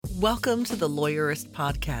Welcome to the Lawyerist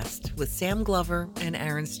Podcast with Sam Glover and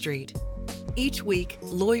Aaron Street. Each week,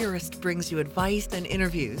 Lawyerist brings you advice and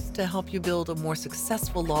interviews to help you build a more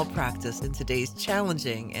successful law practice in today's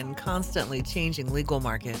challenging and constantly changing legal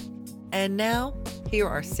market. And now, here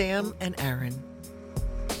are Sam and Aaron.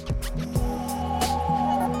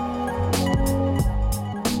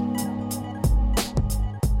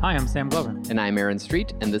 Hi, I'm Sam Glover. And I'm Aaron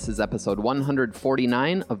Street, and this is episode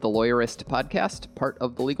 149 of the Lawyerist Podcast, part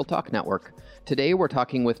of the Legal Talk Network. Today, we're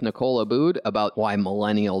talking with Nicole Aboud about why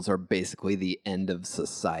millennials are basically the end of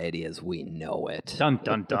society as we know it. Dun,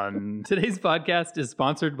 dun, dun. Today's podcast is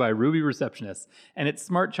sponsored by Ruby Receptionists, and it's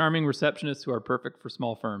smart, charming receptionists who are perfect for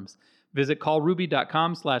small firms. Visit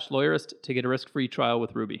callruby.com/lawyerist to get a risk-free trial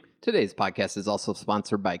with Ruby. Today's podcast is also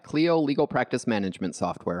sponsored by Clio Legal Practice Management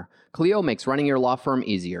Software. Clio makes running your law firm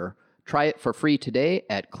easier. Try it for free today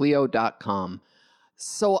at clio.com.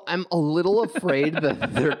 So I'm a little afraid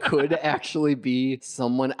that there could actually be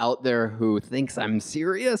someone out there who thinks I'm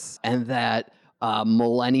serious and that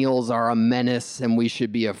millennials are a menace and we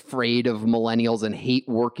should be afraid of millennials and hate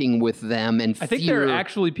working with them and I think there are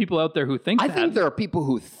actually people out there who think that. I think there are people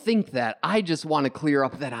who think that. I just want to clear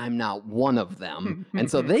up that I'm not one of them. And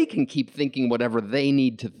so they can keep thinking whatever they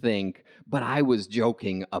need to think. But I was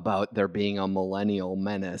joking about there being a millennial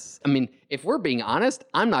menace. I mean, if we're being honest,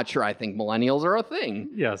 I'm not sure I think millennials are a thing.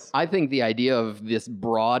 Yes. I think the idea of this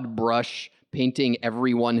broad brush painting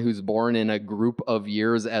everyone who's born in a group of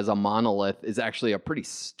years as a monolith is actually a pretty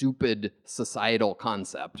stupid societal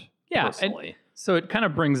concept. Yeah. Personally. So it kind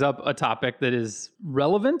of brings up a topic that is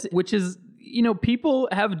relevant, which is, you know, people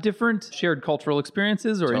have different shared cultural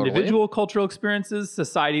experiences or individual cultural experiences.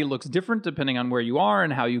 Society looks different depending on where you are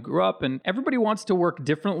and how you grew up. And everybody wants to work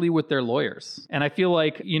differently with their lawyers. And I feel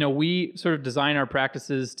like, you know, we sort of design our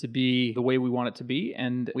practices to be the way we want it to be.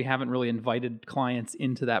 And we haven't really invited clients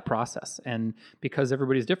into that process. And because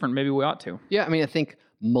everybody's different, maybe we ought to. Yeah, I mean, I think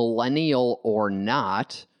millennial or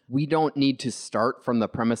not, we don't need to start from the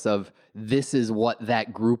premise of this is what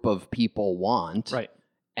that group of people want. Right.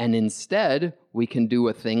 And instead, we can do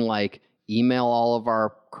a thing like email all of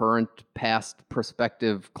our current, past,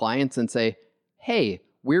 prospective clients and say, hey,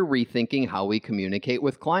 we're rethinking how we communicate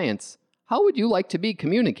with clients. How would you like to be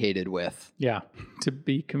communicated with? Yeah, to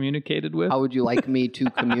be communicated with. How would you like me to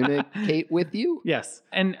communicate with you? Yes.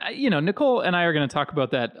 And, you know, Nicole and I are going to talk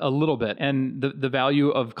about that a little bit and the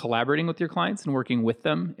value of collaborating with your clients and working with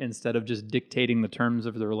them instead of just dictating the terms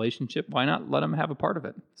of the relationship. Why not let them have a part of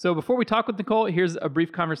it? So before we talk with Nicole, here's a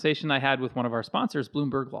brief conversation I had with one of our sponsors,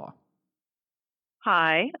 Bloomberg Law.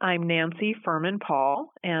 Hi, I'm Nancy Furman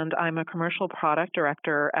Paul, and I'm a commercial product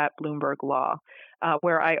director at Bloomberg Law,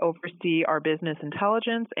 where I oversee our business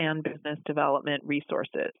intelligence and business development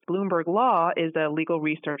resources. Bloomberg Law is a legal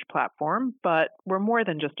research platform, but we're more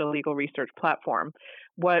than just a legal research platform.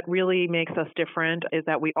 What really makes us different is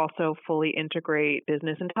that we also fully integrate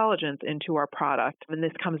business intelligence into our product. And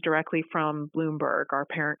this comes directly from Bloomberg, our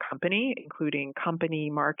parent company, including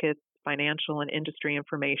company, markets, financial and industry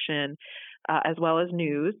information, as well as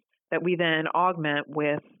news that we then augment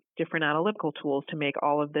with different analytical tools to make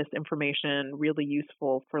all of this information really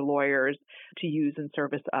useful for lawyers to use in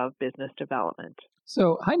service of business development.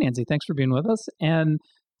 So, hi, Nancy. Thanks for being with us. And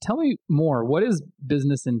tell me more. What is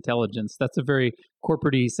business intelligence? That's a very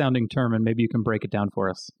corporate-y sounding term, and maybe you can break it down for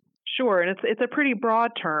us. Sure, and it's a pretty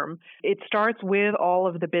broad term. It starts with all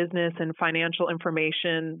of the business and financial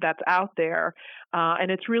information that's out there, and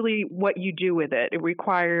it's really what you do with it. It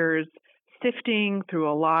requires sifting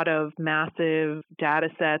through a lot of massive data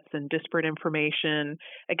sets and disparate information,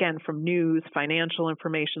 again, from news, financial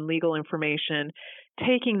information, legal information,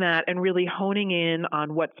 taking that and really honing in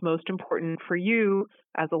on what's most important for you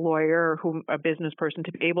as a lawyer or a business person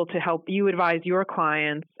to be able to help you advise your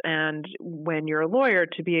clients, and when you're a lawyer,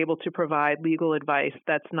 to be able to provide legal advice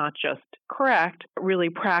that's not just correct, but really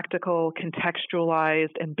practical,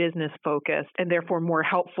 contextualized, and business focused, and therefore more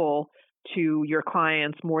helpful to your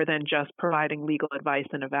clients more than just providing legal advice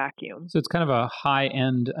in a vacuum. So it's kind of a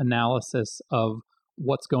high-end analysis of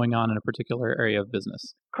what's going on in a particular area of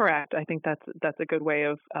business. Correct. I think that's a good way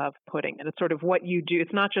of putting it. It's sort of what you do.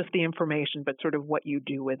 It's not just the information, but sort of what you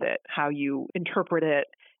do with it, how you interpret it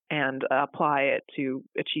and apply it to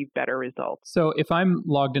achieve better results. So if I'm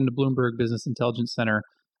logged into Bloomberg Business Intelligence Center,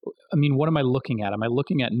 I mean, what am I looking at? Am I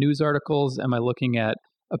looking at news articles? Am I looking at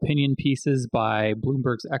opinion pieces by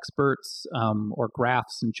Bloomberg's experts or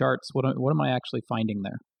graphs and charts? What am I actually finding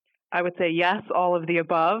there? I would say yes, all of the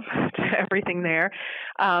above to everything there.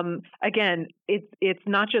 Again, it's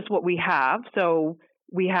not just what we have. So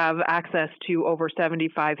We have access to over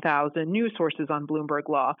 75,000 news sources on Bloomberg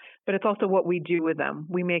Law, but it's also what we do with them.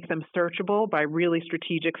 We make them searchable by really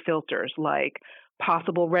strategic filters like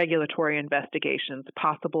possible regulatory investigations,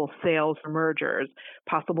 possible sales or mergers,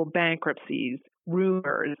 possible bankruptcies,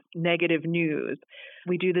 rumors, negative news.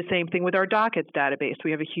 We do the same thing with our dockets database.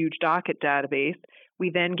 We have a huge docket database. We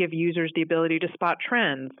then give users the ability to spot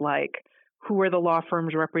trends like who are the law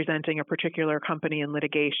firms representing a particular company in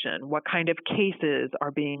litigation? What kind of cases are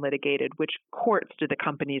being litigated? Which courts do the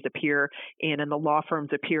companies appear in and the law firms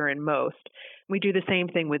appear in most? We do the same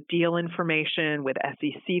thing with deal information, with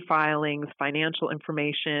SEC filings, financial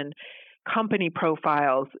information, company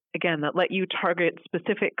profiles, again, that let you target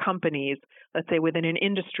specific companies, let's say within an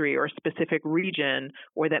industry or a specific region,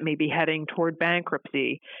 or that may be heading toward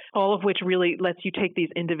bankruptcy, all of which really lets you take these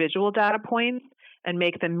individual data points and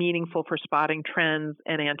make them meaningful for spotting trends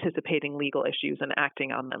and anticipating legal issues and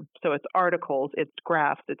acting on them. So it's articles, it's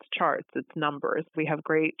graphs, it's charts, it's numbers. We have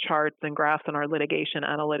great charts and graphs in our litigation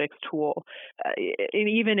analytics tool. And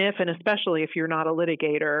even if, and especially if you're not a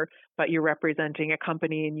litigator, but you're representing a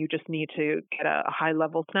company and you just need to get a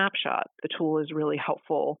high-level snapshot, the tool is really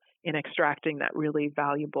helpful in extracting that really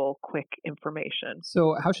valuable, quick information.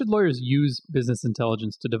 So how should lawyers use business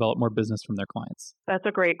intelligence to develop more business from their clients? That's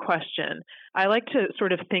a great question. I like to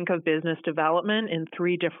sort of think of business development in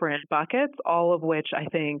three different buckets, all of which I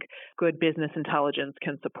think good business intelligence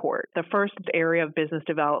can support. The first area of business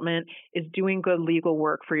development is doing good legal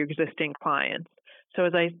work for your existing clients. So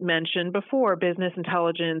as I mentioned before, business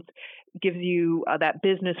intelligence gives you that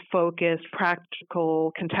business-focused,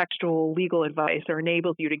 practical, contextual legal advice, or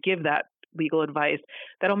enables you to give that legal advice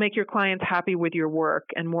that'll make your clients happy with your work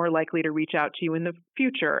and more likely to reach out to you in the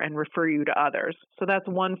future and refer you to others. So that's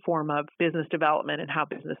one form of business development and how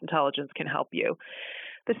business intelligence can help you.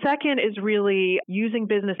 The second is really using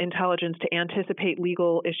business intelligence to anticipate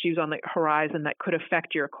legal issues on the horizon that could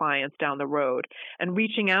affect your clients down the road and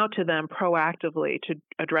reaching out to them proactively to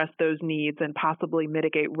address those needs and possibly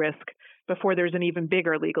mitigate risk before there's an even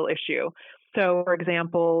bigger legal issue. So, for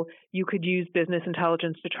example, you could use business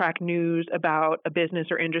intelligence to track news about a business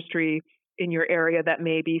or industry in your area that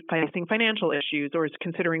may be facing financial issues or is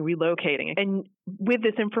considering relocating. And with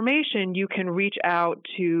this information, you can reach out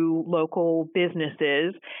to local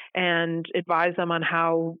businesses and advise them on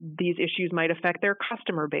how these issues might affect their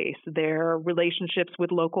customer base, their relationships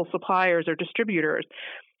with local suppliers or distributors,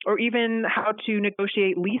 or even how to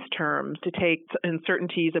negotiate lease terms to take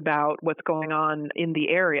uncertainties about what's going on in the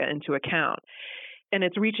area into account. And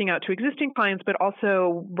it's reaching out to existing clients, but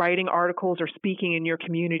also writing articles or speaking in your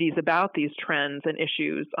communities about these trends and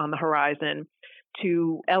issues on the horizon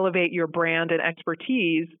to elevate your brand and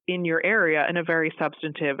expertise in your area in a very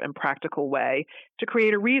substantive and practical way to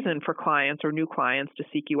create a reason for clients or new clients to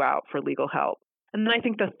seek you out for legal help. And then I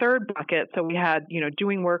think the third bucket, so we had,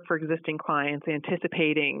 doing work for existing clients,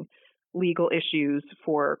 anticipating legal issues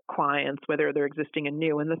for clients, whether they're existing and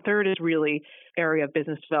new. And the third is really area of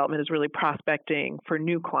business development is really prospecting for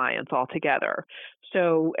new clients altogether.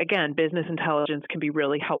 So again, business intelligence can be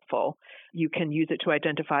really helpful. You can use it to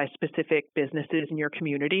identify specific businesses in your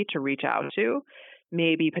community to reach out to,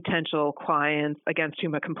 maybe potential clients against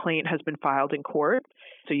whom a complaint has been filed in court.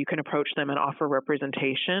 So you can approach them and offer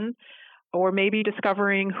representation. Or maybe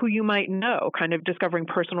discovering who you might know, kind of discovering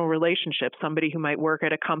personal relationships, somebody who might work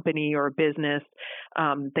at a company or a business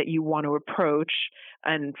that you want to approach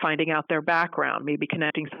and finding out their background, maybe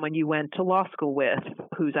connecting someone you went to law school with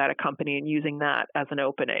who's at a company and using that as an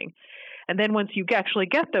opening. And then once you actually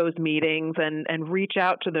get those meetings and reach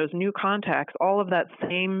out to those new contacts, all of that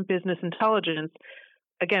same business intelligence,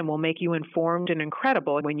 again, will make you informed and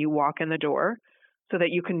incredible when you walk in the door, so that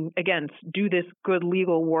you can, again, do this good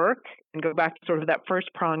legal work and go back to sort of that first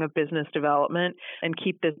prong of business development and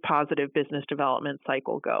keep this positive business development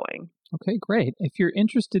cycle going. Okay, great. If you're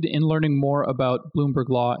interested in learning more about Bloomberg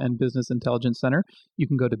Law and Business Intelligence Center, you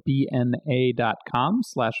can go to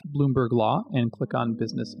bna.com/Bloomberg Law and click on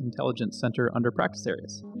Business Intelligence Center under Practice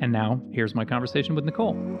Areas. And now, here's my conversation with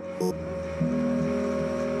Nicole.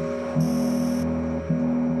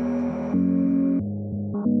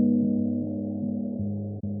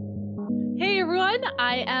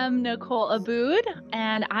 I am Nicole Aboud,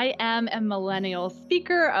 and I am a millennial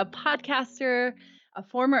speaker, a podcaster, a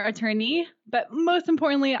former attorney, but most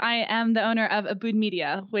importantly, I am the owner of Aboud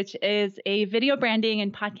Media, which is a video branding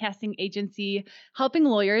and podcasting agency helping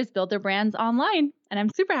lawyers build their brands online. And I'm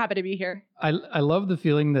super happy to be here. I love the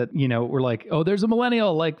feeling that, we're like, oh, there's a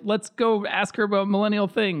millennial. Like, let's go ask her about millennial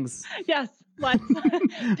things. Yes. Let's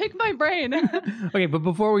pick my brain. Okay, but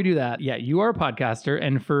before we do that, you are a podcaster.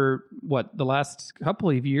 And for the last couple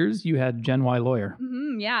of years, you had Gen Y Lawyer.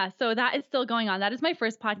 Yeah. So that is still going on. That is my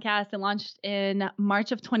first podcast. It launched in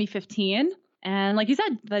March of 2015. And like you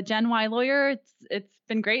said, the Gen Y Lawyer, it's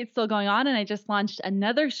been great. It's still going on. And I just launched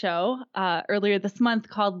another show earlier this month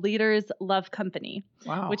called Leaders Love Company.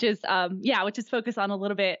 Wow. Which is focused on a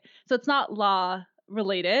little bit. So it's not law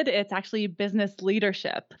related. It's actually business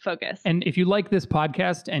leadership focused. And if you like this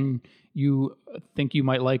podcast and you think you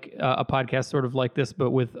might like a podcast sort of like this,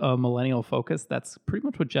 but with a millennial focus, that's pretty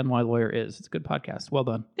much what Gen Y Lawyer is. It's a good podcast. Well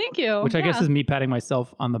done. Thank you. Which I guess is me patting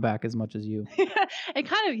myself on the back as much as you.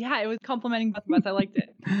 It was complimenting both of us. I liked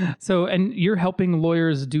it. So, and you're helping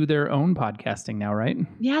lawyers do their own podcasting now, right?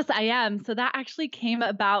 Yes, I am. So that actually came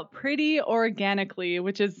about pretty organically,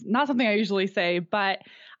 which is not something I usually say, but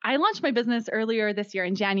I launched my business earlier this year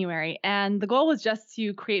in January, and the goal was just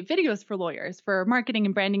to create videos for lawyers for marketing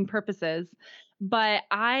and branding purposes. But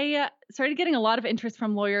I started getting a lot of interest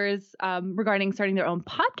from lawyers regarding starting their own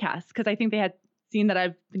podcasts because I think they had seen that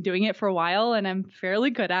I've been doing it for a while and I'm fairly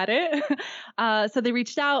good at it. So they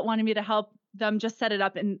reached out, wanted me to help them just set it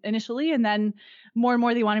up initially. And then more and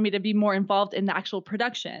more, they wanted me to be more involved in the actual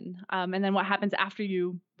production. And then what happens after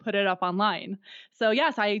you put it up online. So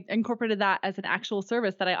yes, I incorporated that as an actual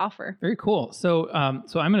service that I offer. Very cool. So I'm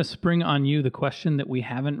going to spring on you the question that we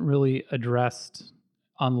haven't really addressed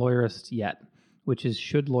on Lawyerist yet, which is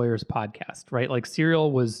should lawyers podcast, right? Like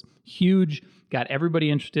Serial was huge, got everybody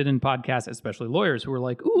interested in podcasts, especially lawyers who were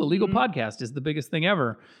like, ooh, a legal podcast is the biggest thing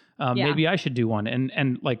ever. Maybe I should do one.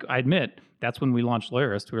 And like, I admit, that's when we launched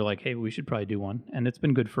Lawyerist. We were like, hey, we should probably do one. And it's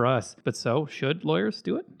been good for us. But so should lawyers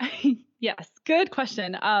do it? Yes, good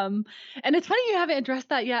question. And it's funny you haven't addressed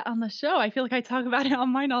that yet on the show. I feel like I talk about it on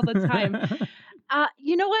mine all the time.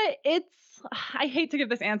 You know what? I hate to give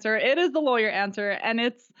this answer. It is the lawyer answer, and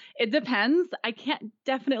it depends. I can't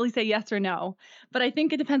definitely say yes or no, but I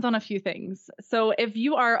think it depends on a few things. So if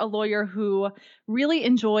you are a lawyer who really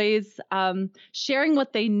enjoys sharing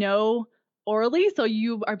what they know orally, so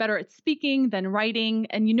you are better at speaking than writing,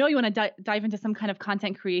 and you want to dive into some kind of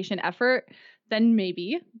content creation effort, then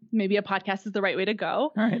maybe a podcast is the right way to go.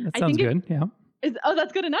 All right, that sounds good.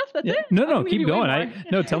 That's good enough. That's it. No, keep going.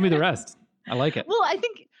 Tell me the rest. I like it. Well, I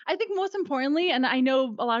think most importantly, and I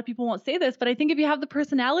know a lot of people won't say this, but I think if you have the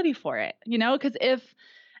personality for it, because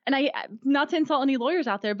not to insult any lawyers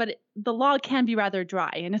out there, but the law can be rather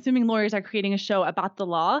dry. And assuming lawyers are creating a show about the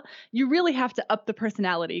law, you really have to up the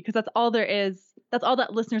personality because that's all there is. That's all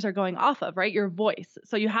that listeners are going off of, right? Your voice.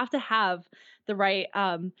 So you have to have the right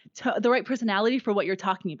personality for what you're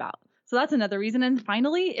talking about. So that's another reason. And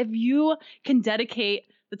finally, if you can dedicate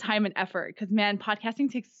the time and effort, because man, podcasting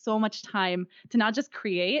takes so much time to not just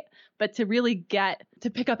create, but to really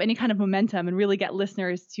pick up any kind of momentum and really get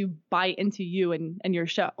listeners to buy into you and your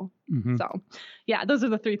show. Mm-hmm. So yeah, those are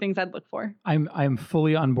the three things I'd look for. I'm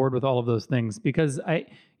fully on board with all of those things because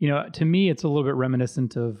to me, it's a little bit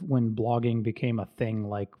reminiscent of when blogging became a thing,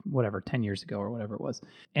 like 10 years ago or whatever it was.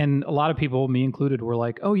 And a lot of people, me included, were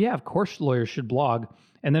like, oh yeah, of course lawyers should blog.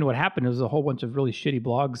 And then what happened is a whole bunch of really shitty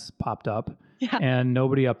blogs popped up. Yeah. And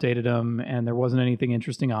nobody updated them, and there wasn't anything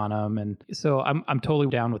interesting on them, and so I'm totally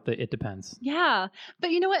down with it depends. Yeah,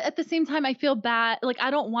 but you know what? At the same time, I feel bad. Like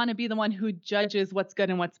I don't want to be the one who judges what's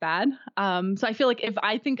good and what's bad. So I feel like if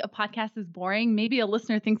I think a podcast is boring, maybe a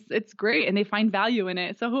listener thinks it's great and they find value in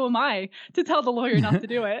it. So who am I to tell the lawyer not to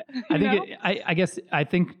do it? I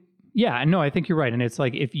think you're right, and it's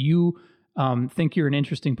like if you think you're an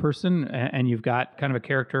interesting person and you've got kind of a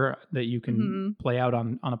character that you can play out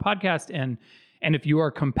on a podcast. And if you are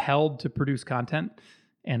compelled to produce content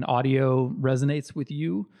and audio resonates with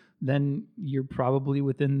you, then you're probably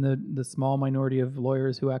within the small minority of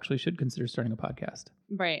lawyers who actually should consider starting a podcast.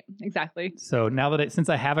 Right, exactly. So now that since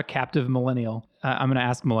I have a captive millennial, I'm going to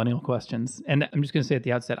ask millennial questions. And I'm just going to say at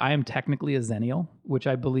the outset, I am technically a Zennial, which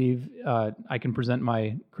I believe I can present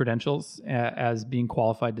my credentials as being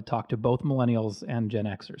qualified to talk to both millennials and Gen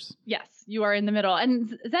Xers. Yes, you are in the middle. And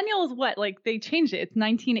Zennial is what? Like they changed it. It's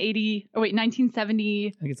 1970.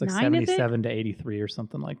 I think it's like 77 to 83 or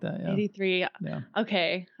something like that. Yeah. 83. Yeah.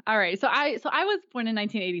 Okay. All right. So I was born in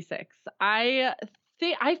 1986. I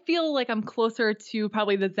feel like I'm closer to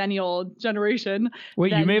probably the Zennial generation.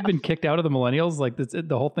 Wait, you may have been kicked out of the millennials? Like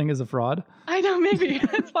the whole thing is a fraud? I know, maybe.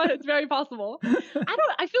 It's very possible.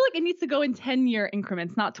 I feel like it needs to go in 10-year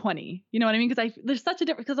increments, not 20. You know what I mean? Because there's such a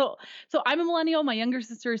difference. So I'm a millennial. My younger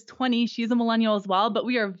sister is 20. She's a millennial as well, but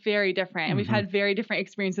we are very different. And we've had very different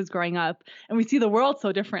experiences growing up. And we see the world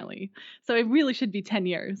so differently. So it really should be 10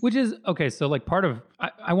 years. Which is, okay, so like part of,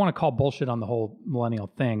 I want to call bullshit on the whole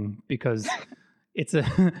millennial thing because... it's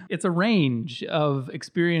a range of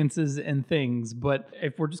experiences and things. But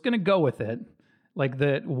if we're just going to go with it, like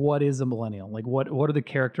what is a millennial? Like what are the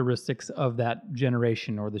characteristics of that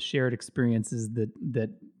generation or the shared experiences that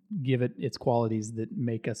give it its qualities that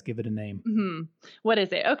make us give it a name? Mm-hmm. What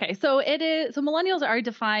is it? Okay, so millennials are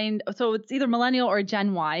defined. So it's either millennial or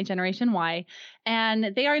Gen Y, Generation Y,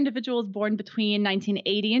 and they are individuals born between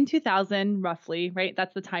 1980 and 2000, roughly, right?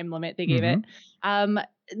 That's the time limit they gave it.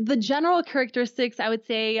 The general characteristics, I would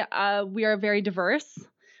say, we are very diverse.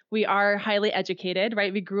 We are highly educated,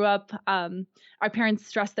 right? We grew up, our parents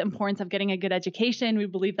stressed the importance of getting a good education. We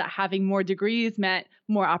believe that having more degrees meant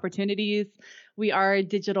more opportunities. We are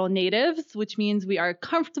digital natives, which means we are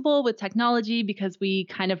comfortable with technology because we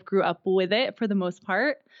kind of grew up with it for the most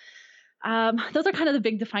part. Those are kind of the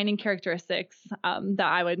big defining characteristics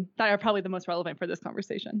that are probably the most relevant for this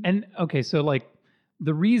conversation. And okay, so like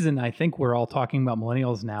the reason I think we're all talking about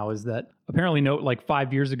millennials now is that apparently like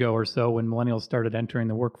 5 years ago or so when millennials started entering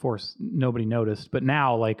the workforce, nobody noticed. But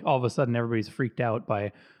now like all of a sudden everybody's freaked out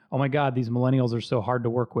by, oh my God, these millennials are so hard to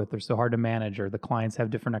work with. They're so hard to manage, or the clients have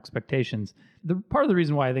different expectations. Part of the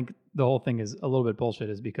reason why I think the whole thing is a little bit bullshit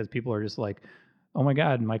is because people are just like, oh my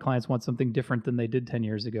God, my clients want something different than they did 10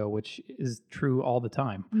 years ago, which is true all the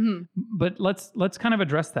time. Mm-hmm. But let's kind of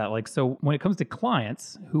address that. Like, so when it comes to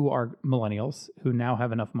clients who are millennials, who now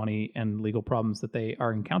have enough money and legal problems that they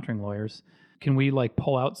are encountering lawyers, can we like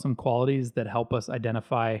pull out some qualities that help us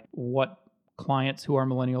identify what clients who are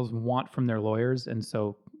millennials want from their lawyers? And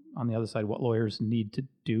so on the other side, what lawyers need to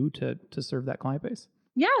do to serve that client base?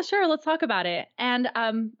 Yeah, sure. Let's talk about it. And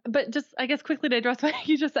but just I guess quickly to address what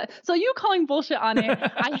you just said. So you calling bullshit on it,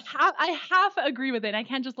 I half agree with it. I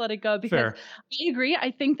can't just let it go because Fair. I agree.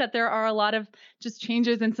 I think that there are a lot of just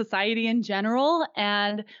changes in society in general,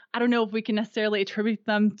 and I don't know if we can necessarily attribute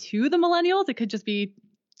them to the millennials. It could just be,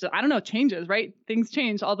 I don't know, changes, right? Things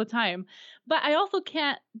change all the time. But I also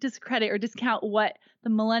can't discredit or discount what the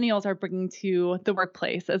millennials are bringing to the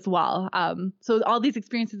workplace as well. So all these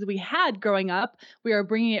experiences we had growing up, we are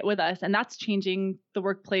bringing it with us, and that's changing the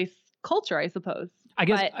workplace culture, I suppose. I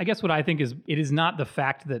guess what I think is it is not the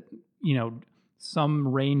fact that, you know, some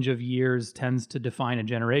range of years tends to define a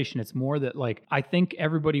generation. It's more that like, I think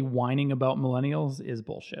everybody whining about millennials is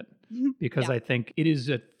bullshit because I think it is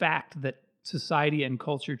a fact that society and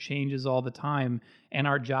culture changes all the time, and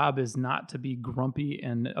our job is not to be grumpy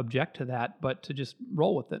and object to that, but to just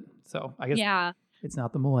roll with it. So I guess it's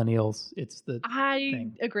not the millennials, it's the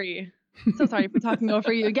thing. Agree. So sorry for talking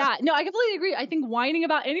over you. Yeah, no, I completely agree. I think whining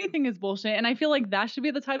about anything is bullshit, and I feel like that should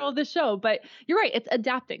be the title of this show. But you're right, it's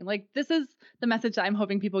adapting. Like, this is the message that I'm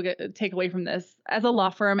hoping people take away from this. As a law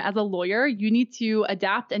firm, as a lawyer, you need to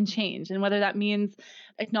adapt and change, and whether that means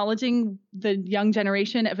acknowledging the young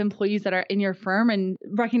generation of employees that are in your firm and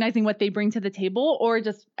recognizing what they bring to the table, or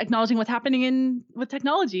just acknowledging what's happening with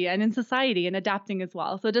technology and in society and adapting as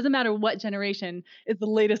well. So it doesn't matter what generation is the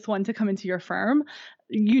latest one to come into your firm.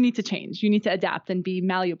 You need to change. You need to adapt and be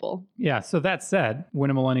malleable. Yeah. So that said, when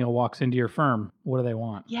a millennial walks into your firm, what do they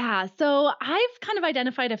want? Yeah. So I've kind of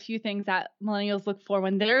identified a few things that millennials look for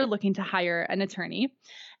when they're looking to hire an attorney.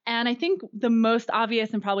 And I think the most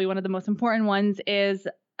obvious and probably one of the most important ones is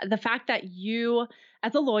the fact that you,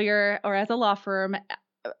 as a lawyer or as a law firm,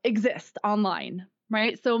 exist online.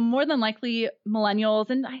 Right. So more than likely, millennials,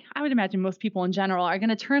 and I would imagine most people in general, are going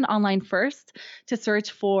to turn online first to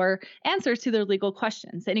search for answers to their legal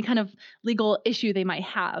questions, any kind of legal issue they might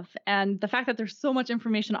have. And the fact that there's so much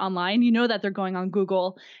information online, you know that they're going on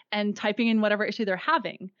Google and typing in whatever issue they're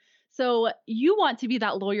having. So you want to be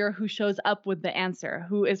that lawyer who shows up with the answer,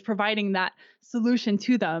 who is providing that solution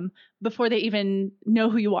to them before they even know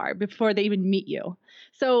who you are, before they even meet you.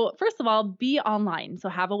 So first of all, be online. So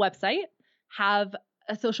have a website. Have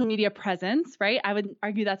a social media presence, right? I would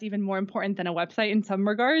argue that's even more important than a website in some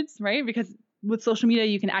regards, right? Because with social media,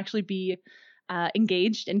 you can actually be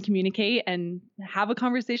engaged and communicate and have a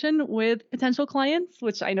conversation with potential clients,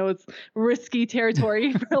 which I know is risky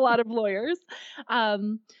territory for a lot of lawyers.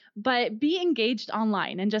 But be engaged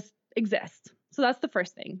online and just exist. So that's the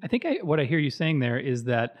first thing. I think what I hear you saying there is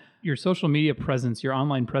that your social media presence, your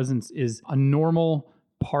online presence is a normal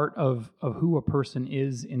part of who a person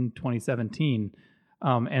is in 2017.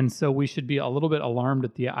 And so we should be a little bit alarmed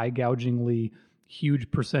at the eye-gougingly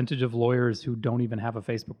huge percentage of lawyers who don't even have a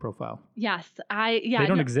Facebook profile. Yes. They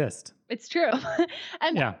don't exist. It's true.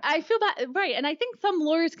 And I feel that, right. And I think some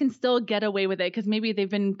lawyers can still get away with it because maybe they've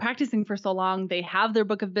been practicing for so long, they have their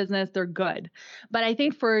book of business, they're good. But I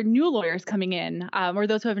think for new lawyers coming in, or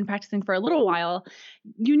those who have been practicing for a little while,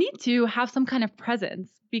 you need to have some kind of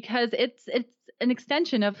presence because it's an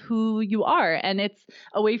extension of who you are. And it's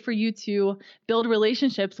a way for you to build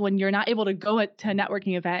relationships when you're not able to go to a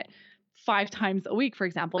networking event 5 times a week, for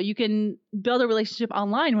example. You can build a relationship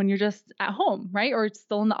online when you're just at home, right? Or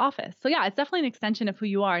still in the office. So yeah, it's definitely an extension of who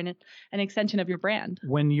you are and an extension of your brand.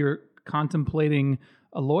 When you're contemplating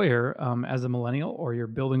a lawyer as a millennial, or you're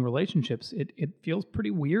building relationships, it feels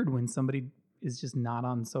pretty weird when somebody is just not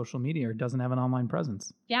on social media or doesn't have an online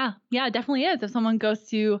presence. Yeah, it definitely is. If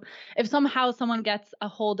somehow someone gets a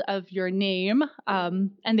hold of your name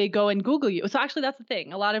and they go and Google you. So actually that's the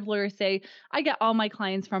thing. A lot of lawyers say, I get all my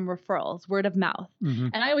clients from referrals, word of mouth. Mm-hmm.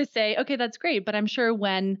 And I always say, okay, that's great. But I'm sure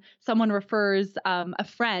when someone refers a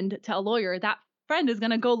friend to a lawyer, that friend is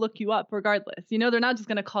going to go look you up regardless. They're not just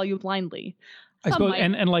going to call you blindly. I suppose,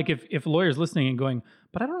 and like if lawyers listening and going,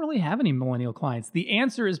 but I don't really have any millennial clients, the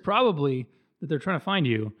answer is probably that they're trying to find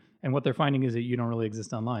you, and what they're finding is that you don't really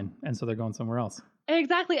exist online, and so they're going somewhere else.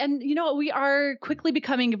 Exactly. And we are quickly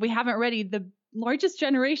becoming, if we haven't already, the largest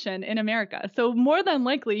generation in America. So more than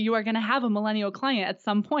likely you are going to have a millennial client at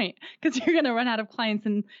some point, because you're going to run out of clients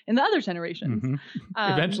in the other generations.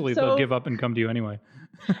 Mm-hmm. Eventually they'll give up and come to you anyway.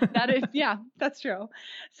 That's true.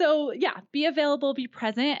 So be available, be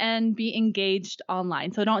present, and be engaged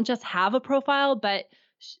online. So don't just have a profile, but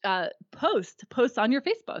post on your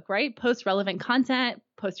Facebook, right? Post relevant content,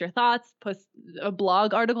 post your thoughts, post a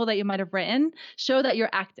blog article that you might have written, show that you're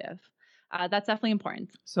active. That's definitely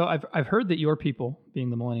important. So I've heard that your people,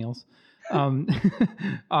 being the millennials,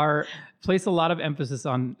 place a lot of emphasis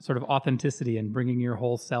on sort of authenticity and bringing your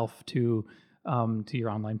whole self to your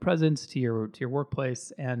online presence, to your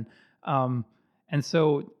workplace, and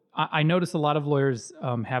so I notice a lot of lawyers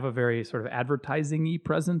have a very sort of advertising-y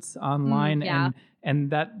presence online,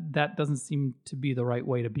 and that doesn't seem to be the right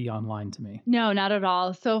way to be online to me. No, not at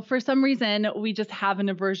all. So for some reason, we just have an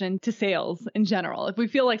aversion to sales in general. If we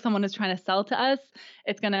feel like someone is trying to sell to us,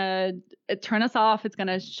 it's going to turn us off. It's going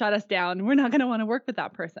to shut us down. We're not going to want to work with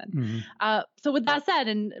that person. Mm-hmm. So with that said,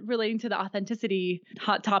 and relating to the authenticity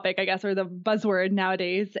hot topic, I guess, or the buzzword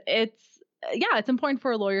nowadays, it's important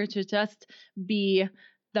for a lawyer to just be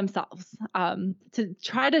themselves, to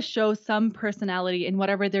try to show some personality in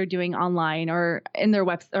whatever they're doing online or in their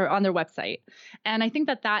or on their website. And I think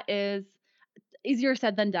that is easier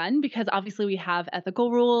said than done, because obviously we have ethical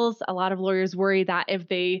rules. A lot of lawyers worry that if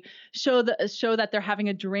they show that they're having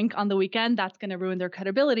a drink on the weekend, that's going to ruin their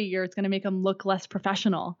credibility, or it's going to make them look less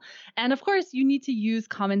professional. And of course, you need to use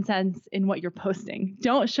common sense in what you're posting.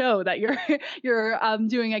 Don't show that you're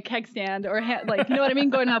doing a keg stand or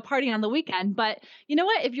going to a party on the weekend. But you know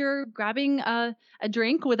what? If you're grabbing a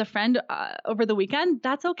drink with a friend over the weekend,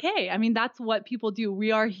 that's okay. I mean, that's what people do.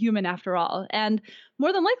 We are human after all. And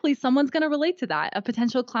more than likely, someone's going to relate to that. A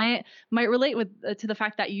potential client might relate to the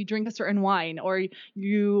fact that you drink a certain wine, or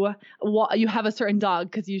you have a certain dog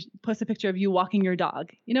because you post a picture of you walking your dog.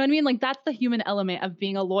 You know what I mean? Like, that's the human element of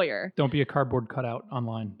being a lawyer. Don't be a cardboard cutout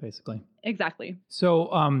online, basically. Exactly. So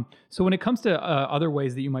when it comes to other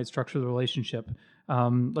ways that you might structure the relationship,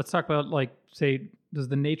 let's talk about, like, say, does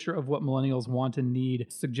the nature of what millennials want and need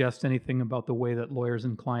suggest anything about the way that lawyers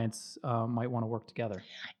and clients might want to work together?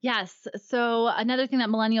 Yes. So another thing that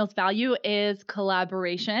millennials value is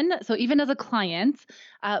collaboration. So even as a client,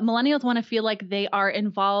 millennials want to feel like they are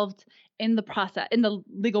involved in the process, in the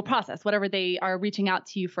legal process, whatever they are reaching out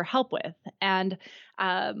to you for help with. And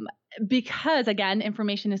because, again,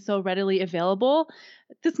 information is so readily available,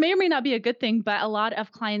 this may or may not be a good thing, but a lot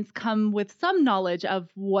of clients come with some knowledge of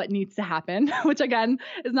what needs to happen, which, again,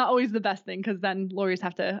 is not always the best thing, because then lawyers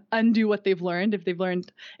have to undo what they've learned if they've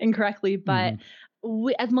learned incorrectly. But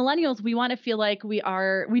as millennials, we want to feel like we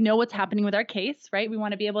know what's happening with our case, right? We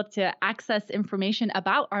want to be able to access information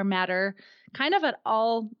about our matter kind of at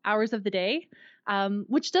all hours of the day.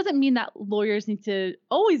 Which doesn't mean that lawyers need to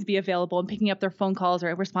always be available and picking up their phone calls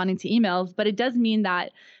or responding to emails, but it does mean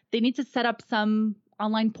that they need to set up some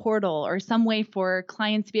online portal or some way for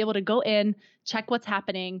clients to be able to go in, check what's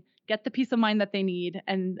happening, get the peace of mind that they need,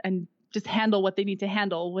 and just handle what they need to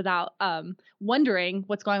handle without wondering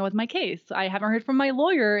what's going on with my case. I haven't heard from my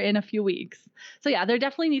lawyer in a few weeks. So yeah, there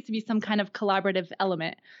definitely needs to be some kind of collaborative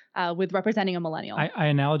element with representing a millennial. I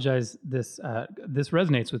analogize this. This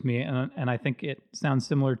resonates with me, and I think it sounds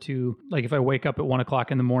similar to, like, if I wake up at 1 o'clock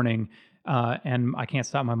in the morning and I can't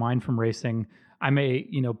stop my mind from racing, I may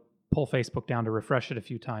pull Facebook down to refresh it a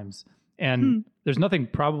few times. And there's nothing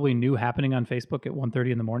probably new happening on Facebook at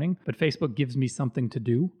 1:30 in the morning, but Facebook gives me something to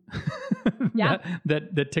do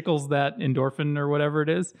that tickles that endorphin or whatever it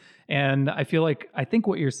is. And I think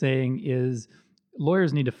what you're saying is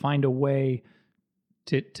lawyers need to find a way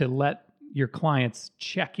to let your clients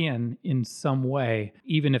check in some way,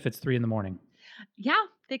 even if it's 3 in the morning. Yeah,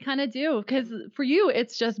 they kind of do. Because for you,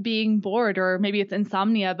 it's just being bored, or maybe it's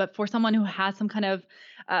insomnia. But for someone who has some kind of,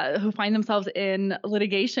 who find themselves in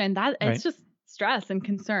litigation, that it's just stress and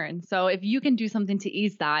concern. So if you can do something to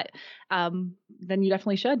ease that, then you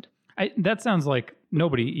definitely should. That sounds like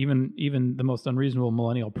nobody, even the most unreasonable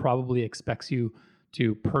millennial, probably expects you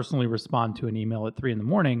to personally respond to an email at 3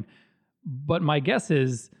 a.m. But my guess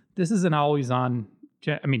is this is an always on.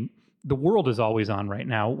 I mean, the world is always on right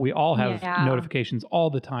now. We all have notifications all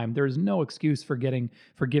the time. There's no excuse for giving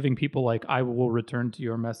people like, I will return to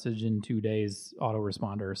your message in 2 days,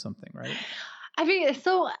 autoresponder or something, right? I mean,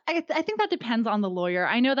 so I think that depends on the lawyer.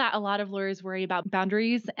 I know that a lot of lawyers worry about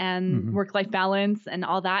boundaries and work-life balance and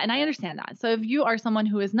all that, and I understand that. So if you are someone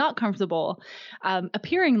who is not comfortable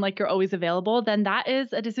appearing like you're always available, then that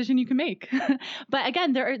is a decision you can make. But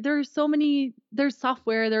again, there's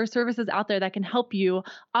software, there are services out there that can help you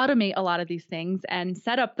automate a lot of these things and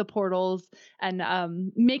set up the portals and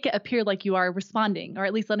make it appear like you are responding, or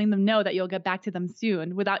at least letting them know that you'll get back to them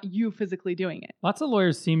soon without you physically doing it. Lots of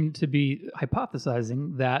lawyers seem to be hypothesizing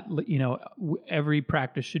that, every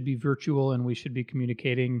practice should be virtual and we should be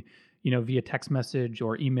communicating, via text message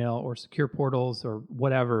or email or secure portals or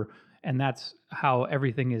whatever. And that's how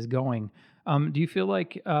everything is going. Do you feel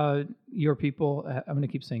like your people, I'm going to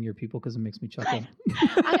keep saying your people because it makes me chuckle.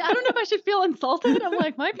 I don't know if I should feel insulted. I'm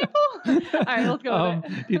like, my people? All right, let's go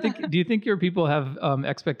with it. Do you think your people have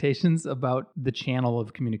expectations about the channel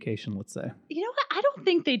of communication, let's say? You know what? I don't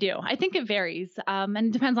think they do. I think it varies. And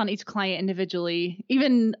it depends on each client individually,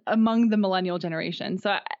 even among the millennial generation.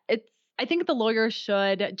 So I think the lawyer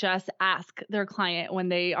should just ask their client when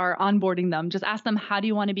they are onboarding them, just ask them, how do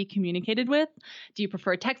you want to be communicated with? Do you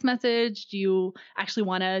prefer a text message? Do you actually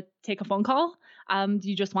want to take a phone call? Do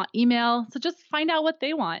you just want email? So just find out what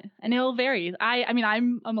they want, and it'll vary. I mean,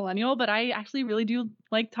 I'm a millennial, but I actually really do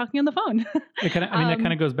like talking on the phone. That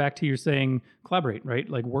kind of goes back to your saying collaborate, right?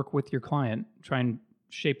 Like work with your client, try and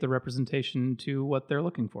shape the representation to what they're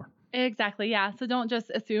looking for. Exactly. Yeah. So don't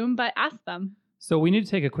just assume, but ask them. So we need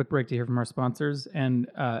to take a quick break to hear from our sponsors, and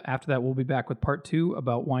after that, we'll be back with part 2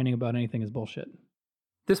 about whining about anything is bullshit.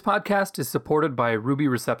 This podcast is supported by Ruby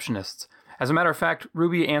Receptionists. As a matter of fact,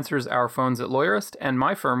 Ruby answers our phones at Lawyerist, and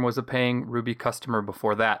my firm was a paying Ruby customer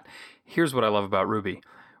before that. Here's what I love about Ruby.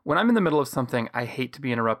 When I'm in the middle of something, I hate to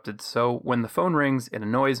be interrupted, so when the phone rings, it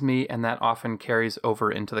annoys me, and that often carries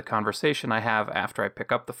over into the conversation I have after I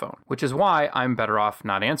pick up the phone, which is why I'm better off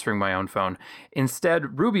not answering my own phone.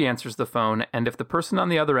 Instead, Ruby answers the phone, and if the person on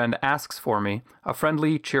the other end asks for me, a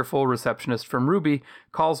friendly, cheerful receptionist from Ruby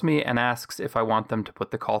calls me and asks if I want them to put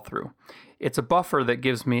the call through. It's a buffer that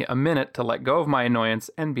gives me a minute to let go of my annoyance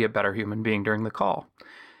and be a better human being during the call.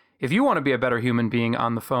 If you want to be a better human being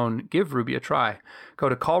on the phone, give Ruby a try. Go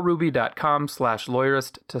to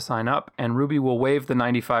callruby.com/lawyerist to sign up, and Ruby will waive the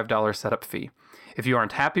 $95 setup fee. If you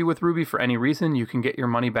aren't happy with Ruby for any reason, you can get your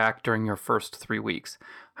money back during your first 3 weeks.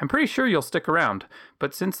 I'm pretty sure you'll stick around,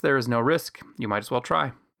 but since there is no risk, you might as well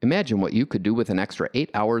try. Imagine what you could do with an extra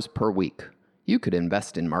 8 hours per week. You could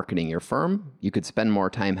invest in marketing your firm, you could spend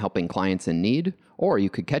more time helping clients in need, or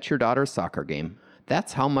you could catch your daughter's soccer game.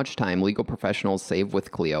 That's how much time legal professionals save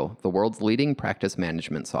with Clio, the world's leading practice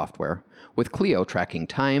management software. With Clio, tracking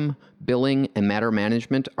time, billing, and matter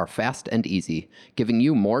management are fast and easy, giving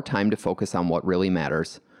you more time to focus on what really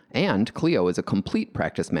matters. And Clio is a complete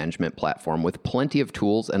practice management platform with plenty of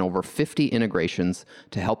tools and over 50 integrations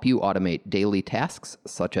to help you automate daily tasks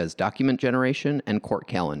such as document generation and court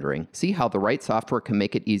calendaring. See how the right software can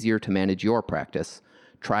make it easier to manage your practice.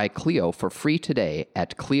 Try Clio for free today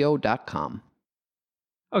at Clio.com.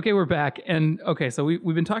 Okay, we're back. And so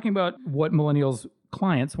we've been talking about what millennials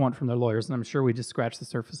clients want from their lawyers, and I'm sure we just scratched the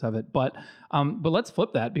surface of it. But let's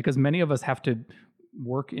flip that, because many of us have to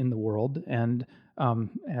work in the world. And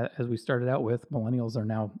as we started out with, millennials are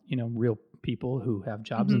now, real people who have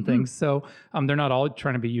jobs and things. So they're not all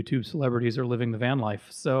trying to be YouTube celebrities or living the van life.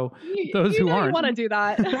 So those who aren't, you want to do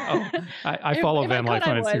that. I follow van life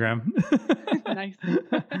on Instagram. Nice.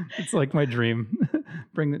 It's like my dream.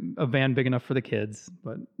 Bring a van big enough for the kids,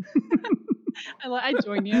 but I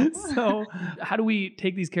join you. So how do we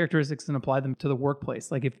take these characteristics and apply them to the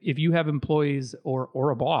workplace? Like if you have employees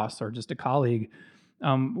or a boss or just a colleague,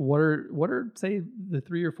 what are say the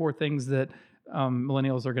 3 or 4 things that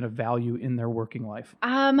millennials are going to value in their working life?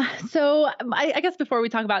 So I guess before we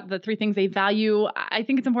talk about the 3 things they value, I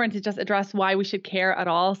think it's important to just address why we should care at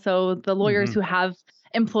all. So the lawyers who have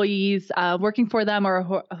employees working for them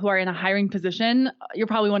or who are in a hiring position, you're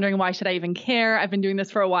probably wondering, why should I even care? I've been doing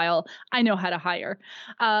this for a while. I know how to hire.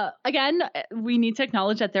 Again, we need to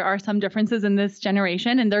acknowledge that there are some differences in this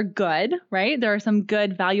generation, and they're good, right? There are some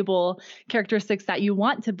good, valuable characteristics that you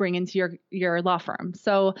want to bring into your law firm.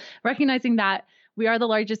 So recognizing that we are the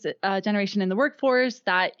largest generation in the workforce,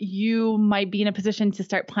 that you might be in a position to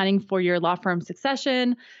start planning for your law firm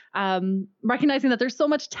succession, recognizing that there's so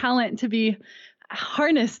much talent to be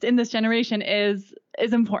harnessed in this generation is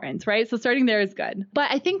important, right? So starting there is good.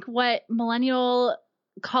 But I think what millennial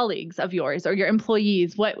colleagues of yours or your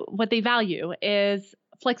employees, what they value is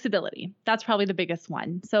flexibility. That's probably the biggest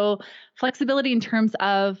one. So flexibility in terms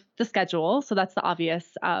of the schedule. So that's the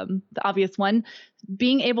obvious one.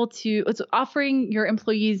 Being able to, it's offering your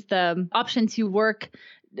employees the option to work,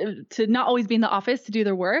 to not always be in the office to do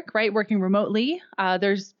their work, right? Working remotely.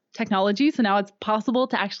 There's technology. So now it's possible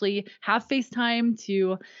to actually have FaceTime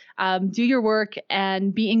to do your work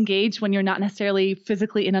and be engaged when you're not necessarily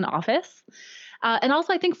physically in an office. And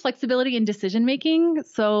also, I think flexibility in decision making.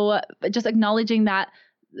 So just acknowledging that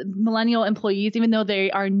millennial employees, even though they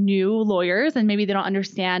are new lawyers and maybe they don't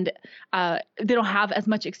understand, they don't have as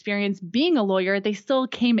much experience being a lawyer, they still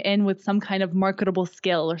came in with some kind of marketable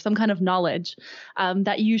skill or some kind of knowledge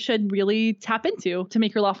that you should really tap into to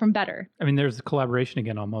make your law firm better. I mean, there's collaboration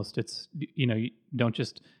again almost. It's, you don't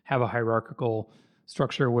just have a hierarchical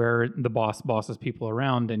structure where the boss bosses people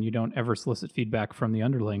around and you don't ever solicit feedback from the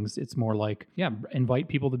underlings. It's more like, invite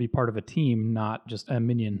people to be part of a team, not just a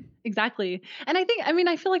minion. Exactly. And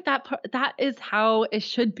I feel like that is how it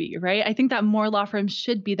should be, right? I think that more law firms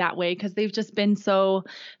should be that way because they have been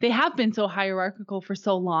so hierarchical for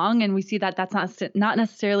so long. And we see that that's not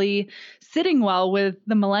necessarily sitting well with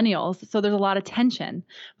the millennials. So there's a lot of tension.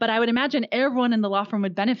 But I would imagine everyone in the law firm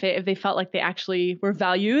would benefit if they felt like they actually were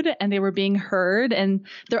valued and they were being heard and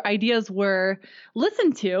their ideas were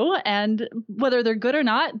listened to. And whether they're good or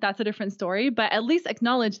not, that's a different story. But at least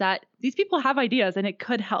acknowledge that these people have ideas and it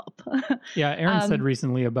could help. Yeah, Aaron said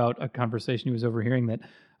recently about a conversation he was overhearing that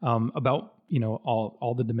about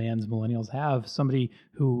all the demands millennials have. Somebody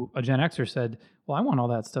a Gen Xer said, "Well, I want all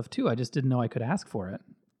that stuff too. I just didn't know I could ask for it."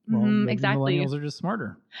 Well, exactly. Millennials are just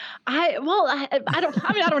smarter. I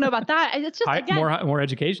don't know about that. It's just again, more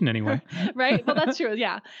education anyway. Right. Well, that's true.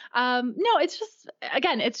 Yeah. No, it's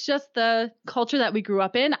just the culture that we grew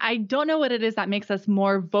up in. I don't know what it is that makes us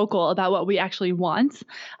more vocal about what we actually want.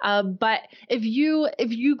 But if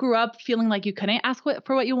you grew up feeling like you couldn't ask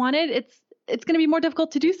for what you wanted, it's going to be more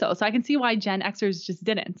difficult to do so. So I can see why Gen Xers just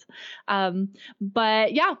didn't.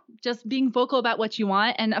 But yeah, just being vocal about what you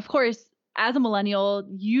want. And of course, as a millennial,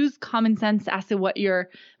 use common sense as to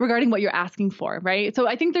regarding what you're asking for, right? So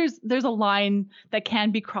I think there's a line that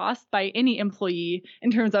can be crossed by any employee in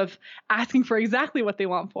terms of asking for exactly what they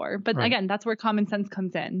want for. But right. Again, that's where common sense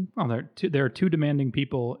comes in. Well, there are too demanding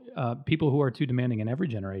people who are too demanding in every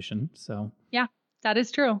generation. So yeah. That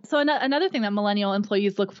is true. So another thing that millennial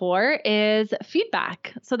employees look for is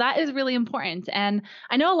feedback. So that is really important. And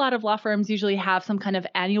I know a lot of law firms usually have some kind of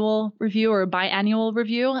annual review or biannual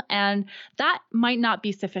review, and that might not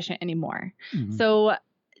be sufficient anymore. Mm-hmm. So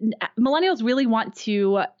millennials really want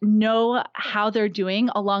to know how they're doing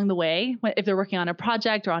along the way. If they're working on a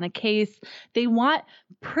project or on a case, they want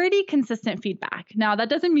pretty consistent feedback. Now, that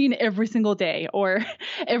doesn't mean every single day or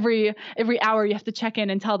every hour you have to check in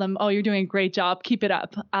and tell them, "Oh, you're doing a great job. Keep it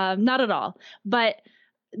up." Not at all. But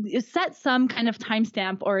set some kind of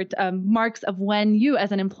timestamp or marks of when you,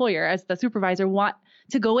 as an employer, as the supervisor, want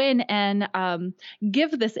to go in and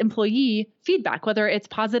give this employee feedback, whether it's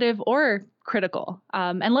positive or critical,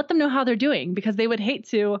 and let them know how they're doing, because they would hate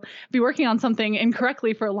to be working on something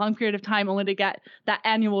incorrectly for a long period of time only to get that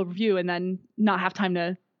annual review and then not have time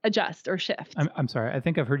to adjust or shift. I'm sorry. I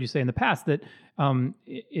think I've heard you say in the past that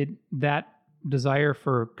that desire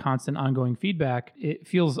for constant ongoing feedback, it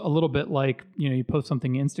feels a little bit like, you post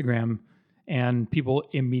something on Instagram and people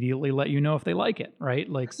immediately let you know if they like it, right?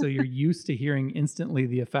 Like, so you're used to hearing instantly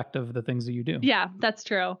the effect of the things that you do. Yeah, that's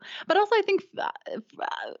true. But also I think,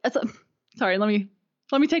 sorry, let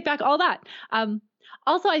me take back all that.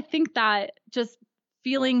 Also, I think that just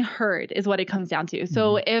feeling heard is what it comes down to.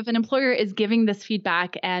 So if an employer is giving this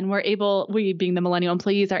feedback and we being the millennial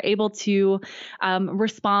employees are able to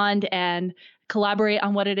respond and collaborate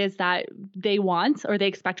on what it is that they want or they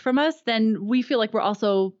expect from us, then we feel like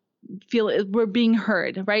we're being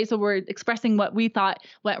heard, right? So we're expressing what we thought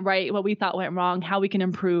went right, what we thought went wrong, how we can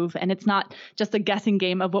improve. And it's not just a guessing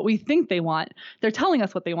game of what we think they want. They're telling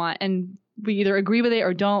us what they want, and we either agree with it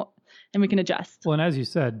or don't, and we can adjust. Well, and as you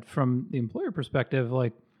said, from the employer perspective,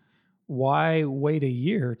 like, why wait a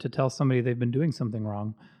year to tell somebody they've been doing something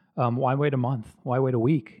wrong? Why wait a month? Why wait a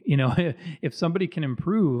week? If somebody can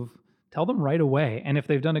improve, tell them right away. And if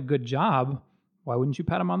they've done a good job, why wouldn't you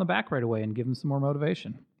pat them on the back right away and give them some more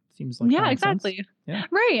motivation? Seems like common exactly. sense. Yeah.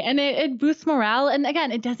 Right. And it boosts morale. And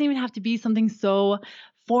again, it doesn't even have to be something so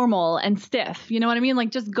formal and stiff. You know what I mean?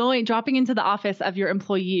 Like just dropping into the office of your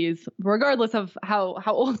employees, regardless of how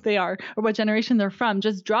old they are or what generation they're from,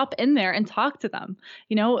 just drop in there and talk to them,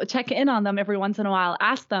 check in on them every once in a while,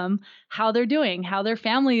 ask them how they're doing, how their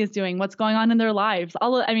family is doing, what's going on in their lives.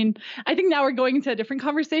 I think now we're going into a different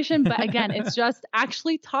conversation, but again, it's just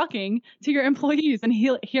actually talking to your employees and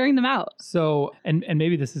hearing them out. So, and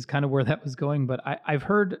maybe this is kind of where that was going, but I've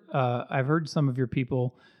heard some of your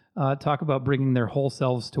people talk about bringing their whole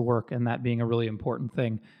selves to work and that being a really important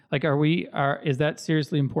thing. Like, is that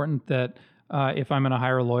seriously important that if I'm going to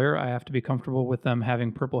hire a lawyer, I have to be comfortable with them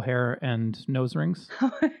having purple hair and nose rings?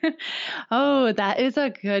 Oh, that is a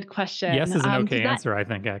good question. Yes is an okay answer, I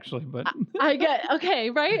think, actually. But I get okay,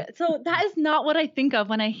 right? So that is not what I think of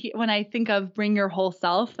when I think of bring your whole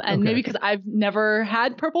self, and maybe because I've never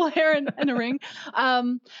had purple hair and a ring.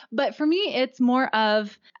 But for me, it's more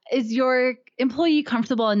of, is your employee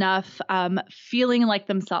comfortable enough feeling like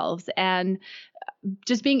themselves and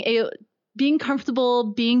just being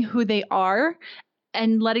comfortable being who they are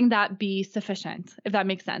and letting that be sufficient, if that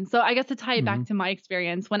makes sense. So I guess to tie it back to my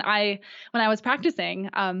experience, when I was practicing,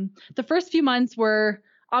 the first few months were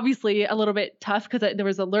obviously a little bit tough because there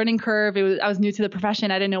was a learning curve. I was new to the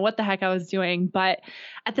profession. I didn't know what the heck I was doing. But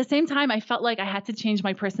at the same time, I felt like I had to change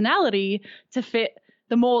my personality to fit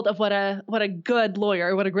the mold of what a good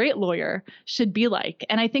lawyer, what a great lawyer should be like.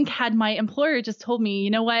 And I think had my employer just told me, you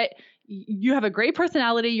know what, you have a great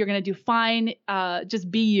personality, you're going to do fine,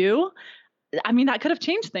 just be you. I mean, that could have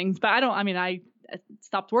changed things, but I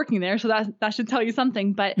stopped working there, so that should tell you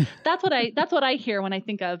something. But that's what I hear when I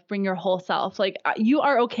think of bring your whole self. Like, you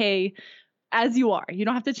are okay as you are. You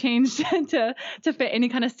don't have to change to fit any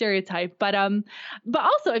kind of stereotype. But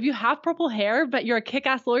also, if you have purple hair but you're a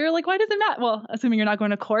kick-ass lawyer, like, why does it matter? Well, assuming you're not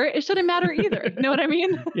going to court, it shouldn't matter either. You know what I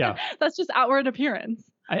mean? Yeah. That's just outward appearance.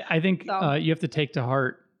 I think you have to take to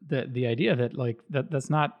heart the idea that that's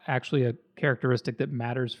not actually a characteristic that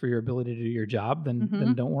matters for your ability to do your job,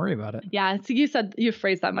 then don't worry about it. Yeah. So you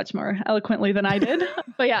phrased that much more eloquently than I did.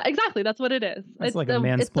 But yeah, exactly. That's what it is. It's like a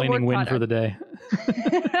mansplaining win for the day.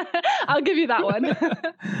 I'll give you that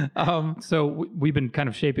one. So we've been kind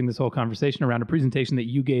of shaping this whole conversation around a presentation that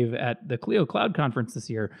you gave at the Clio Cloud Conference this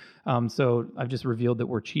year. So I've just revealed that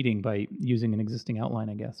we're cheating by using an existing outline,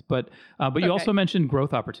 I guess. But you also mentioned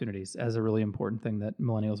growth opportunities as a really important thing that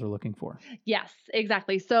millennials are looking for. Yes,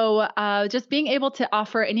 exactly. So just being able to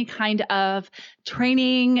offer any kind of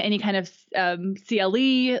training, any kind of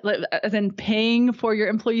CLE, as in paying for your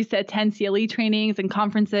employees to attend CLE trainings and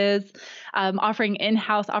conferences, offering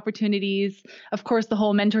in-house opportunities, of course, the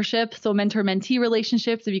whole mentorship, so mentor-mentee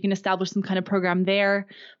relationships, if you can establish some kind of program there,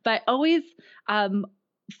 but always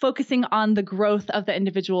focusing on the growth of the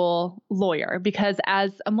individual lawyer, because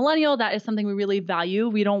as a millennial, that is something we really value.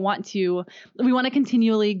 We want to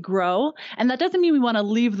continually grow. And that doesn't mean we want to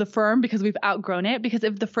leave the firm because we've outgrown it, because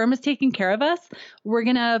if the firm is taking care of us, we're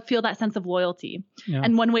going to feel that sense of loyalty. Yeah.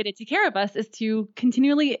 And one way to take care of us is to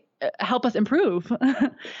continually help us improve.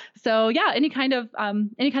 So yeah, any kind of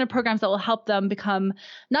programs that will help them become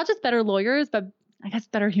not just better lawyers, but I guess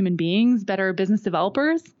better human beings, better business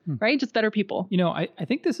developers, right? Just better people. I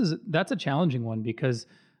think that's a challenging one because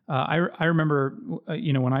I remember,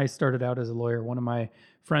 when I started out as a lawyer, one of my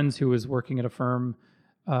friends who was working at a firm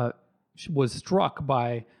was struck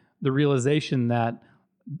by the realization that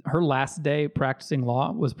her last day practicing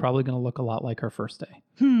law was probably going to look a lot like her first day.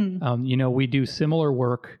 We do similar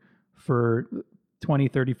work for 20,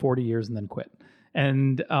 30, 40 years and then quit.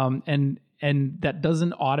 And that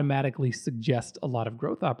doesn't automatically suggest a lot of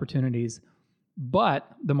growth opportunities, but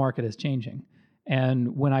the market is changing.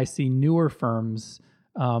 And when I see newer firms,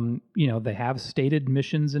 they have stated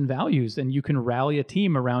missions and values, and you can rally a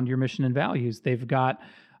team around your mission and values. They've got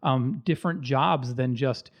different jobs than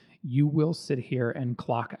just you will sit here and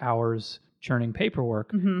clock hours churning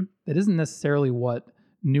paperwork. That isn't necessarily what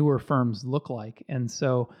newer firms look like. And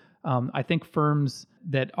so I think firms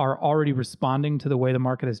that are already responding to the way the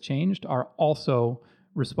market has changed are also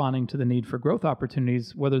responding to the need for growth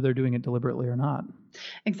opportunities, whether they're doing it deliberately or not.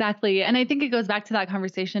 Exactly. And I think it goes back to that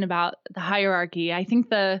conversation about the hierarchy. I think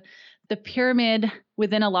the pyramid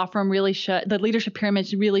within a law firm the leadership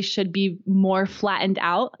pyramid really should be more flattened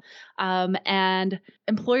out. And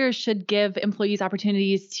employers should give employees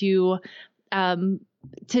opportunities to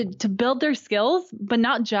to build their skills, but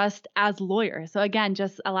not just as lawyers. So again,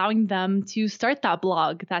 just allowing them to start that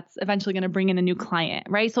blog that's eventually going to bring in a new client,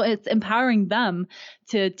 right? So it's empowering them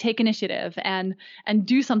to take initiative and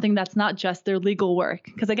do something that's not just their legal work.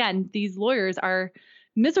 Because again, these lawyers are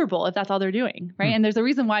miserable if that's all they're doing, right? And there's a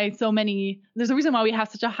reason why we have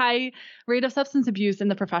such a high rate of substance abuse in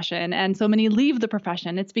the profession and so many leave the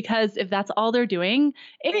profession. It's because if that's all they're doing,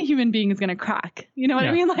 any human being is going to crack. You know what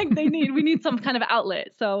I mean? Like we need some kind of outlet.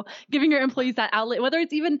 So giving your employees that outlet, whether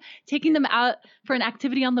it's even taking them out for an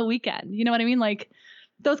activity on the weekend, you know what I mean? Like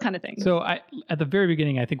those kind of things. So at the very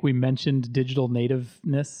beginning, I think we mentioned digital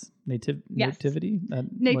nativeness, nativity. Nativity.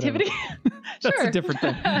 That's Sure. a different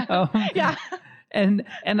thing. Yeah. And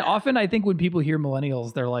often I think when people hear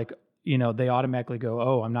millennials, they're like, they automatically go,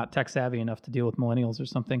 oh, I'm not tech savvy enough to deal with millennials or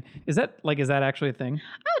something. Is that actually a thing?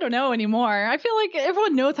 I don't know anymore. I feel like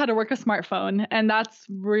everyone knows how to work a smartphone, and that's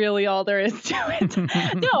really all there is to it.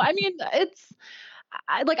 No, I mean,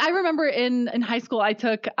 I remember in high school, I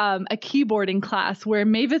took a keyboarding class where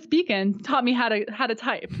Mavis Beacon taught me how to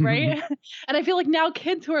type, right? And I feel like now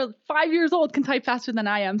kids who are 5 years old can type faster than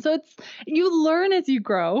I am. So you learn as you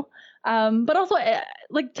grow. But also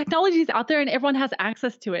like technology is out there and everyone has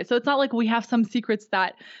access to it. So it's not like we have some secrets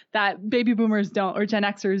that baby boomers don't or Gen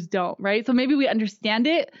Xers don't, right? So maybe we understand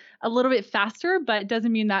it a little bit faster, but it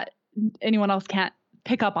doesn't mean that anyone else can't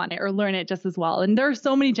pick up on it or learn it just as well. And there are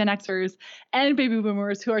so many Gen Xers and baby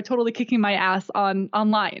boomers who are totally kicking my ass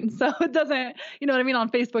online. So it doesn't, you know what I mean, on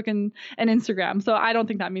Facebook and Instagram. So I don't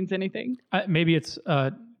think that means anything. Maybe it's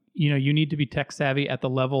you need to be tech savvy at the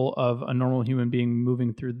level of a normal human being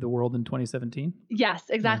moving through the world in 2017. Yes,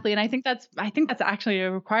 exactly. Yeah. And I think that's actually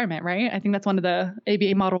a requirement, right? I think that's one of the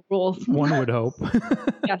ABA model rules. One would hope.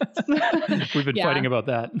 Yes. We've been fighting about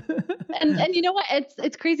that. And you know what?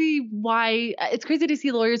 It's crazy to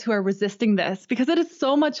see lawyers who are resisting this because it is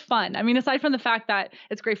so much fun. I mean, aside from the fact that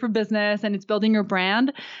it's great for business and it's building your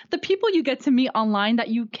brand, the people you get to meet online that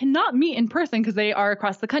you cannot meet in person because they are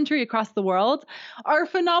across the country, across the world, are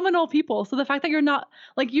phenomenal people. So the fact that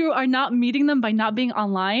you are not meeting them by not being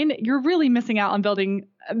online, you're really missing out on building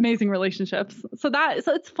amazing relationships. So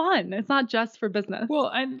it's fun. It's not just for business.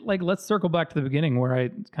 Well, let's circle back to the beginning where I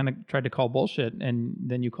kind of tried to call bullshit and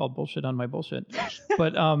then you called bullshit on my bullshit.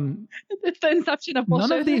 But it's the inception of bullshit.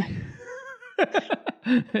 None of the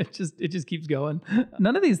it just keeps going.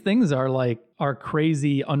 None of these things are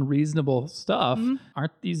crazy, unreasonable stuff. Mm-hmm.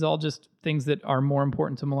 Aren't these all just things that are more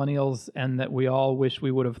important to millennials and that we all wish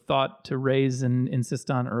we would have thought to raise and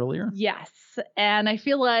insist on earlier? Yes. And I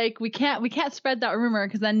feel like we can't spread that rumor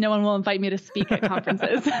because then no one will invite me to speak at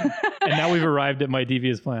conferences. And now we've arrived at my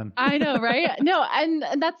devious plan. I know, right? No, and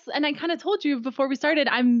I kind of told you before we started,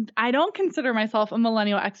 I don't consider myself a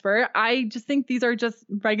millennial expert. I just think these are just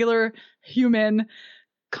regular human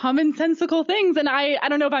commonsensical things. And I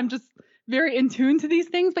don't know if I'm just very in tune to these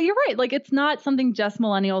things, but you're right. Like it's not something just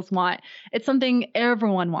millennials want. It's something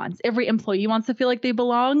everyone wants. Every employee wants to feel like they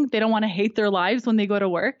belong. They don't want to hate their lives when they go to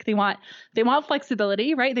work. They want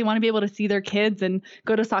flexibility, right? They want to be able to see their kids and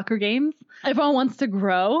go to soccer games. Everyone wants to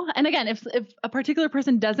grow. And again, if a particular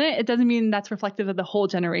person doesn't, it doesn't mean that's reflective of the whole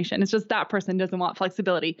generation. It's just that person doesn't want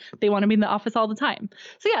flexibility. They want to be in the office all the time.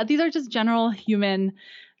 So yeah, these are just general human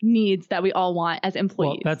needs that we all want as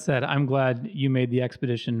employees. Well, that said, I'm glad you made the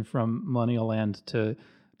expedition from Millennial Land to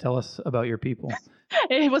tell us about your people.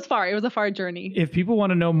 It was a far journey. If people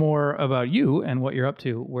want to know more about you and what you're up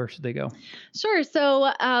to, where should they go? Sure. So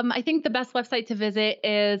I think the best website to visit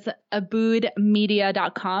is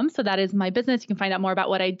aboodmedia.com. So that is my business. You can find out more about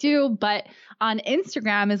what I do. But on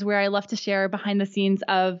Instagram is where I love to share behind the scenes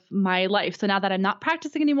of my life. So now that I'm not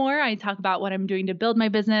practicing anymore, I talk about what I'm doing to build my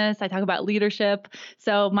business. I talk about leadership.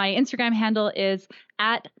 So my Instagram handle is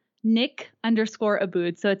at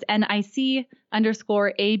Nic_Abood. So it's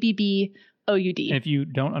NIC_ABBOUD. And if you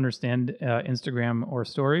don't understand Instagram or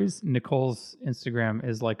stories, Nicole's Instagram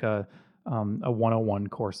is like a 101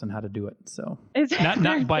 course on how to do it. So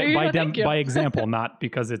not by example, not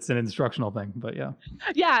because it's an instructional thing, but yeah.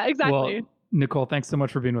 Yeah, exactly. Well, Nicole, thanks so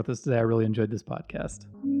much for being with us today. I really enjoyed this podcast.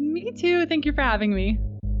 Me too. Thank you for having me.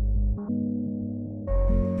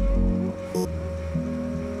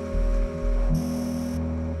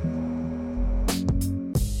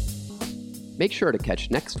 Make sure to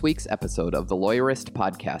catch next week's episode of the Lawyerist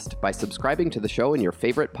Podcast by subscribing to the show in your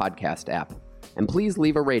favorite podcast app. And please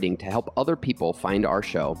leave a rating to help other people find our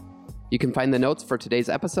show. You can find the notes for today's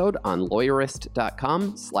episode on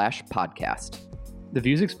lawyerist.com/podcast. The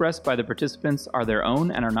views expressed by the participants are their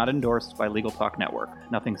own and are not endorsed by Legal Talk Network.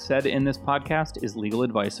 Nothing said in this podcast is legal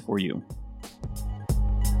advice for you.